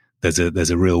world. There's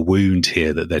a real wound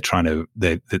here that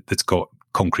that's got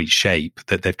concrete shape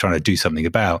that they're trying to do something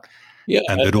about. Yeah,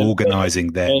 and that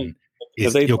organizing then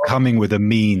is you're coming with a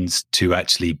means to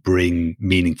actually bring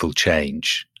meaningful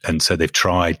change. And so they've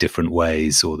tried different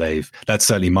ways, or that's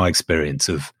certainly my experience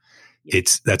of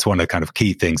that's one of the kind of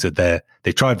key things that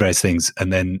they've tried various things.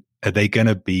 And then are they going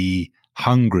to be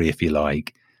hungry, if you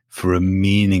like, for a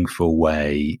meaningful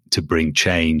way to bring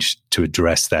change to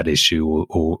address that issue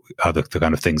or other the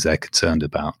kind of things they're concerned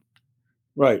about?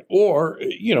 Right. Or,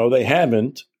 they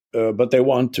haven't, but they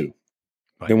want to.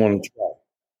 Right. They want to try.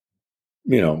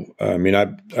 I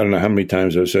don't know how many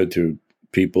times I've said to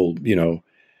people,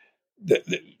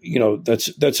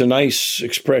 that's a nice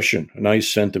expression, a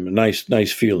nice sentiment,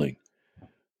 nice feeling,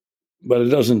 but it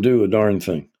doesn't do a darn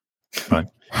thing. Right.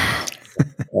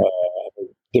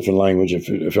 Different language.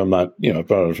 If I'm not,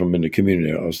 if I'm in the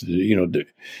community,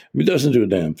 it doesn't do a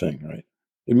damn thing, right?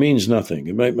 It means nothing.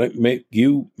 It might make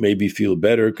you maybe feel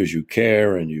better because you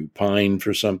care and you pine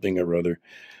for something or other,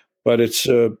 but it's,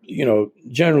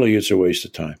 generally it's a waste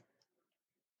of time.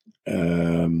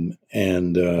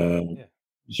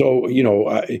 So,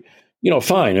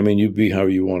 fine. I mean, you be how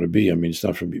you want to be. I mean, it's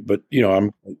not for me, but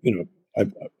I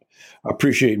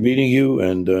appreciate meeting you.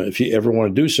 And if you ever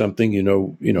want to do something, you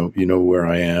know where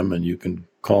I am, and you can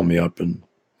call me up, and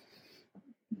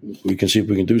we can see if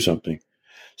we can do something.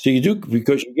 So you do,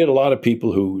 because you get a lot of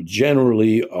people who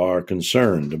generally are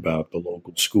concerned about the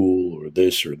local school or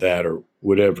this or that or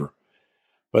whatever,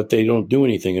 but they don't do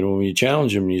anything. And when you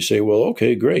challenge them and you say, well,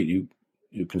 okay, great, you're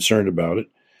concerned about it.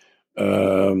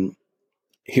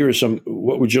 Here are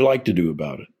what would you like to do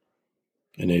about it?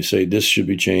 And they say, this should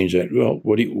be changed. Well,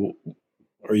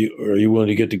 are you willing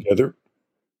to get together,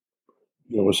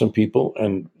 with some people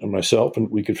and myself, and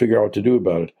we could figure out what to do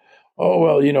about it? Oh,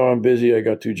 well, I'm busy. I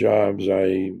got 2 jobs.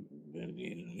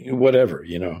 Whatever,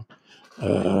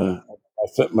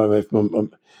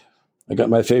 I got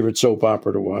my favorite soap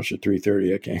opera to watch at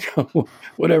 3:30. I can't go,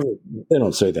 whatever. They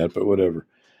don't say that, but whatever.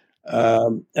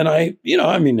 And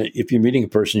if you're meeting a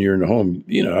person, you're in the home,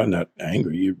 I'm not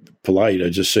angry. You're polite. I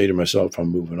just say to myself, I'm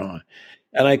moving on.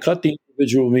 And I cut the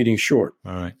individual meeting short.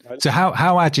 All right. So how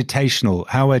agitational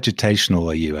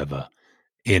are you ever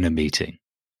in a meeting?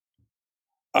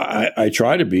 I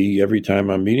try to be every time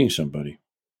I'm meeting somebody.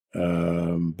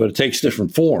 But it takes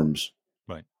different forms.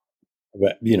 Right.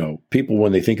 But, people,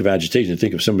 when they think of agitation, they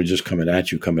think of somebody just coming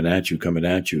at you.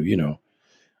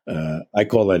 I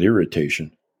call that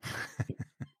irritation.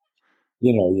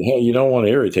 You don't want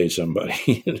to irritate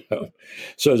somebody,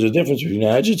 So there's a difference between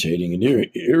agitating and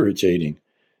irritating.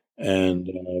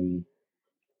 And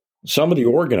some of the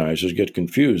organizers get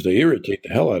confused. They irritate the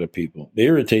hell out of people. They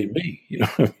irritate me,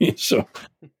 what I mean? So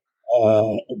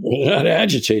not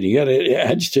agitating. You got to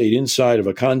agitate inside of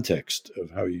a context of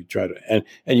how you try to,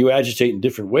 and you agitate in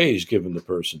different ways given the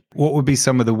person. What would be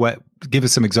some of give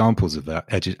us some examples of that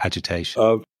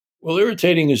agitation? Well,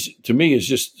 irritating to me is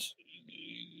just,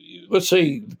 let's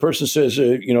say the person says,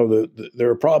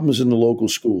 there are problems in the local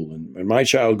school, and my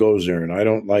child goes there, and I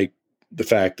don't like the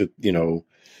fact that,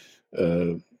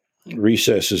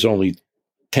 recess is only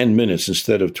 10 minutes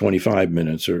instead of 25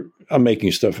 minutes, or I'm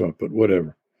making stuff up, but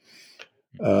whatever.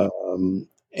 So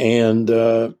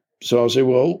I'll say,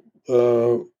 well,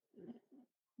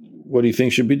 what do you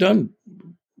think should be done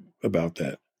about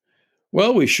that?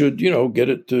 Well, we should, get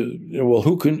it to, well,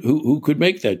 who could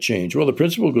make that change? Well, the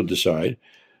principal could decide.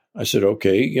 I said,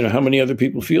 okay, how many other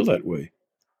people feel that way?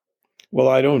 Well,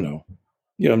 I don't know.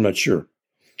 I'm not sure.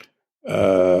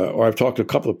 Or I've talked to a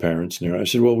couple of parents there. I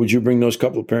said, well, would you bring those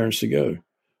couple of parents together?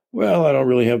 Well, I don't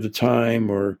really have the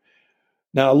time. Or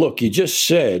now, look, you just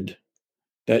said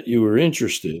that you were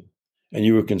interested and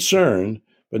you were concerned,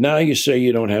 but now you say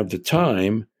you don't have the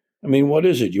time. I mean, what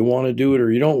is it? You want to do it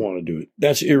or you don't want to do it?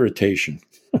 That's irritation.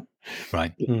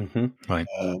 Right. Mm-hmm. Right.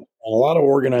 A lot of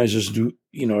organizers do,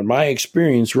 in my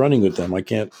experience running with them, I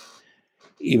can't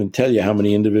even tell you how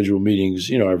many individual meetings,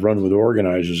 I've run with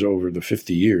organizers over the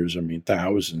 50 years. I mean,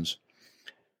 thousands.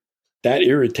 That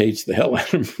irritates the hell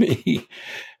out of me.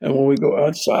 And when we go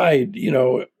outside,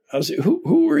 I'll say,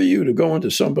 who are you to go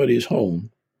into somebody's home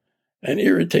and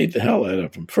irritate the hell out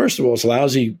of them? First of all, it's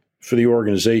lousy for the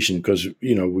organization because,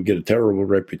 we get a terrible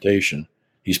reputation.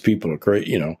 These people are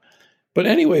crazy, But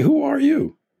anyway, who are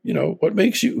you? What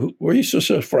makes you, were you so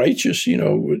self-righteous?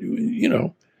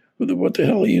 What the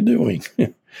hell are you doing?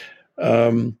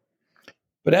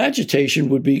 But agitation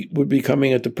would be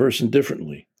coming at the person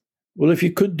differently. Well, if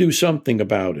you could do something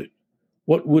about it,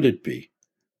 what would it be?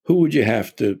 Who would you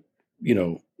have to,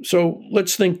 So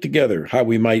let's think together how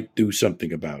we might do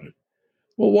something about it.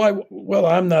 Well, why? Well,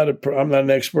 I'm not an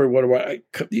expert. What do I?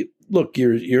 Look,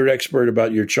 you're an expert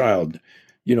about your child.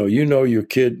 You know your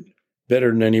kid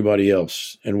better than anybody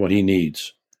else and what he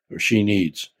needs or she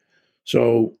needs.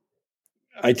 So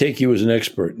I take you as an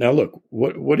expert. Now, look,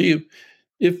 what do you,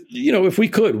 if we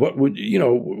could, what would you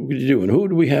do? And who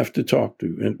do we have to talk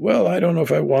to? And, well, I don't know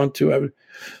if I want to.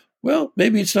 Well,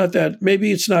 maybe it's not that.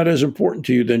 Maybe it's not as important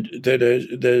to you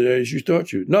as you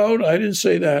thought you. No, I didn't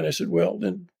say that. I said, well,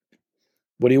 then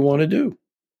what do you want to do?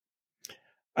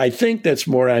 I think that's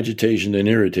more agitation than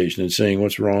irritation, and saying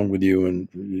what's wrong with you. And,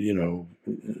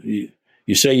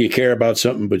 you say you care about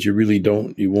something, but you really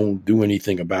don't. You won't do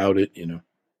anything about it,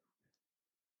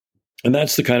 And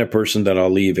that's the kind of person that I'll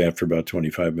leave after about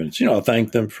 25 minutes. I'll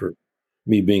thank them for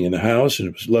me being in the house, and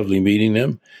it was lovely meeting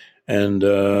them. And,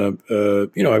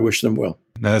 I wish them well.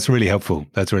 No, that's really helpful.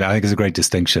 I think it's a great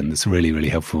distinction. That's really, really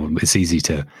helpful. It's easy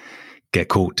to get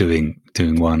caught doing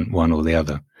one or the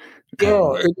other.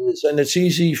 Yeah, it is. And it's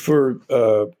easy for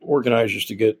organizers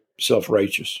to get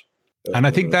self-righteous. And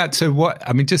I think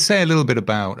just say a little bit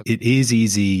about, it is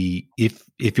easy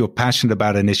if you're passionate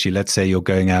about an issue. Let's say you're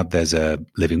going out, there's a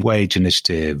living wage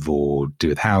initiative or do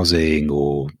with housing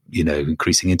or,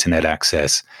 increasing internet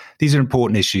access. These are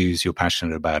important issues. You're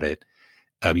passionate about it.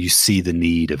 You see the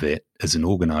need of it as an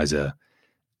organizer,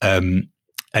 and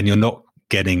you're not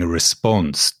getting a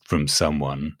response from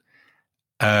someone.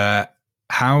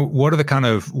 What are the kind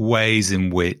of ways in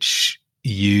which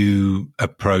you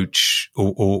approach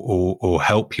or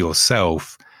help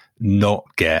yourself not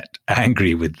get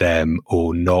angry with them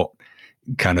or not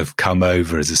kind of come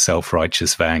over as a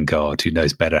self-righteous vanguard who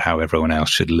knows better how everyone else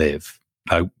should live?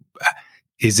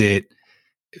 Is it,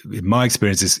 in my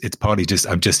experience, it's partly just,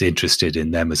 I'm just interested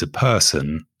in them as a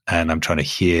person and I'm trying to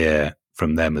hear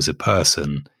from them as a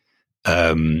person,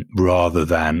 rather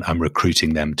than I'm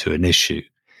recruiting them to an issue.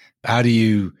 How do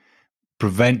you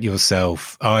prevent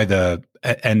yourself either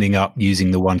ending up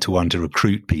using the one-to-one to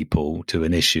recruit people to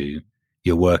an issue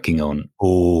you're working on,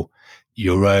 or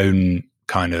your own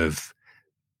kind of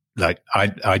like,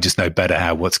 I just know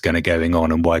better what's going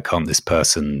on and why can't this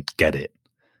person get it?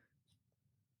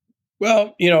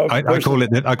 Well, I call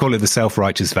it the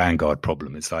self-righteous vanguard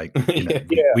problem. It's like,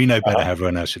 we know better how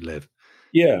everyone else should live.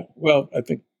 Yeah. Well, I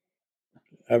think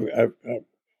I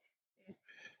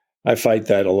fight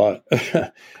that a lot.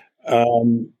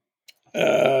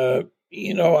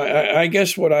 I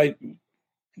guess what I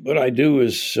do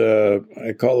is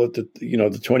I call it the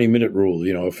 20-minute rule.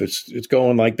 If it's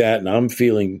going like that and I'm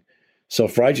feeling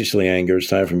self-righteously angry, it's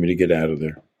time for me to get out of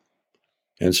there.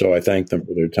 And so I thank them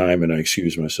for their time and I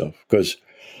excuse myself, because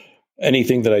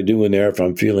anything that I do in there, if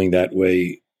I'm feeling that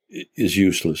way, is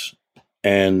useless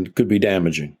and could be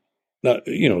damaging.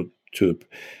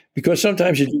 Because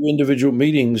sometimes you do individual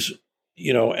meetings,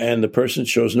 and the person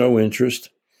shows no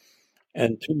interest.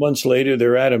 And 2 months later,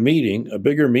 they're at a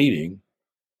bigger meeting,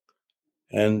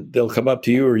 and they'll come up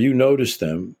to you or you notice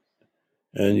them.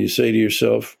 And you say to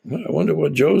yourself, I wonder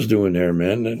what Joe's doing there,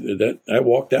 man. That I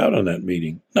walked out on that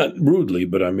meeting. Not rudely,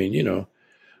 but I mean,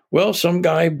 well, some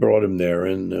guy brought him there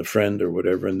and a friend or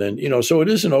whatever. And then, so it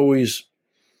isn't always,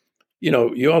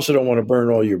 you also don't want to burn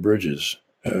all your bridges.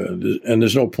 And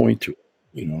there's no point to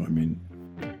it,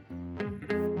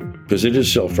 because it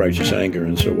is self-righteous anger.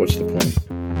 And so what's the point?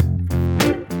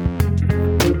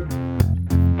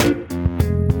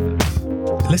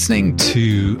 Listening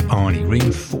to Arnie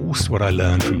reinforced what I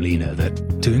learned from Lena,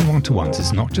 that doing one-to-ones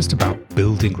is not just about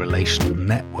building relational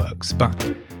networks, but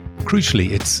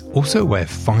crucially, it's also a way of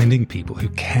finding people who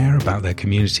care about their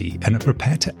community and are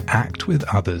prepared to act with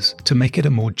others to make it a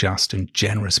more just and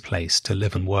generous place to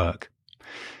live and work.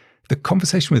 The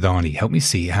conversation with Arnie helped me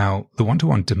see how the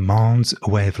one-to-one demands a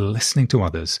way of listening to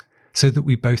others so that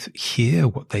we both hear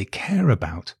what they care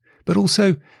about, but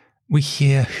also we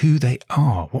hear who they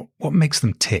are, what makes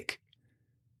them tick.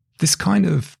 This kind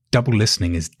of double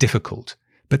listening is difficult,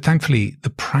 but thankfully the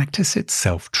practice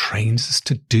itself trains us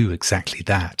to do exactly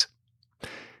that.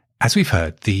 As we've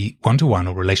heard, the one-to-one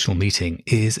or relational meeting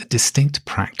is a distinct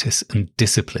practice and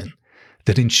discipline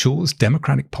that ensures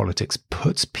democratic politics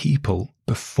puts people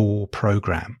before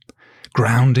program,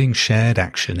 grounding shared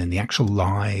action in the actual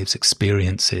lives,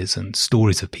 experiences, and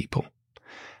stories of people.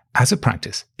 As a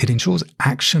practice, it ensures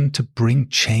action to bring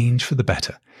change for the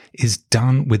better is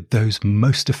done with those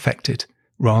most affected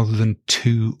rather than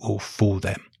to or for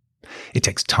them. It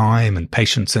takes time and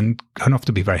patience and can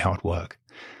often be very hard work.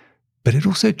 But it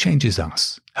also changes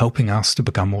us, helping us to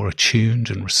become more attuned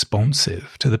and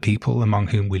responsive to the people among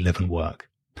whom we live and work.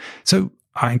 So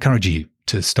I encourage you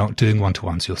to start doing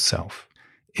one-to-ones yourself.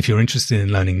 If you're interested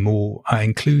in learning more, I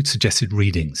include suggested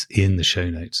readings in the show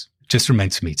notes. Just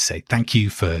remains for me to say thank you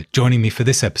for joining me for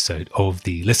this episode of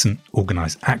the Listen,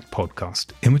 Organize, Act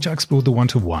podcast, in which I explored the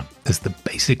one-to-one as the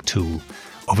basic tool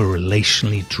of a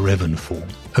relationally driven form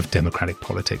of democratic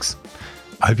politics.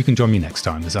 I hope you can join me next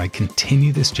time as I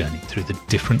continue this journey through the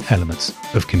different elements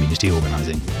of community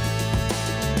organizing.